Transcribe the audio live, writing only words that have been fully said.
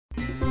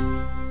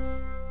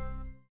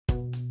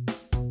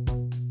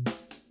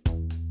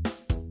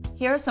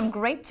Here are some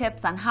great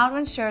tips on how to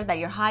ensure that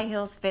your high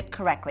heels fit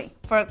correctly.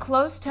 For a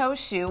closed-toe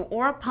shoe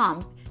or a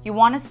pump, you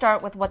want to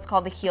start with what's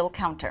called the heel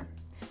counter.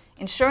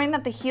 Ensuring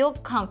that the heel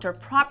counter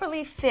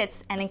properly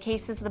fits and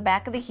encases the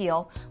back of the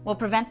heel will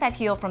prevent that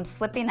heel from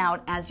slipping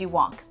out as you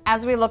walk.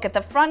 As we look at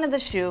the front of the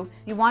shoe,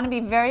 you want to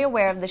be very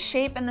aware of the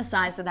shape and the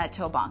size of that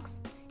toe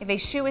box. If a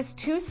shoe is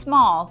too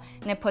small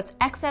and it puts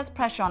excess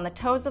pressure on the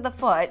toes of the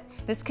foot,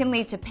 this can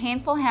lead to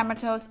painful hammer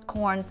toes,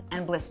 corns,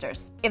 and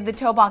blisters. If the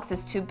toe box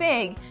is too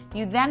big,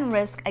 you then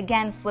risk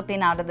again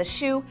slipping out of the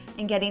shoe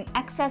and getting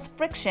excess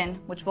friction,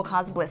 which will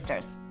cause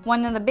blisters.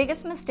 One of the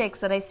biggest mistakes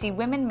that I see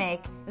women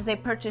make is they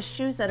purchase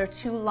shoes that are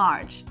too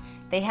large.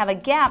 They have a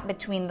gap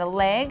between the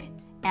leg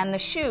and the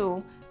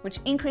shoe, which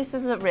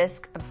increases the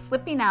risk of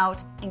slipping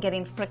out and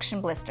getting friction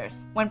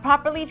blisters. When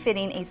properly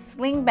fitting a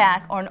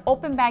sling-back or an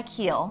open-back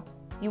heel,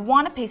 you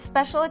want to pay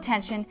special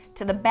attention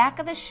to the back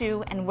of the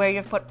shoe and where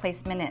your foot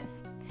placement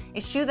is.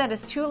 A shoe that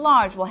is too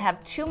large will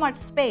have too much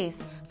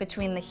space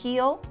between the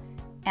heel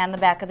and the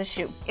back of the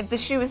shoe. If the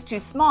shoe is too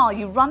small,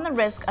 you run the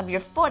risk of your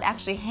foot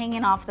actually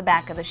hanging off the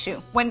back of the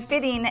shoe. When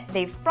fitting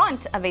the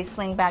front of a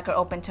sling-back or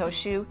open-toe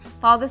shoe,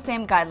 follow the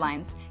same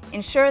guidelines.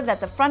 Ensure that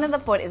the front of the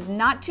foot is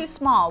not too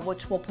small,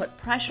 which will put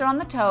pressure on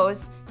the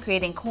toes,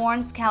 creating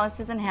corns,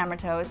 calluses, and hammer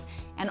toes,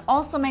 and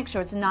also make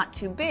sure it's not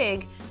too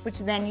big, which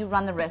then you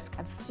run the risk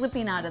of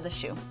slipping out of the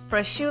shoe. For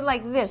a shoe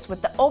like this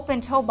with the open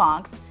toe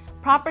box,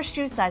 proper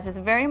shoe size is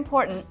very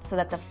important so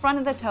that the front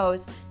of the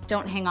toes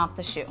don't hang off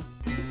the shoe.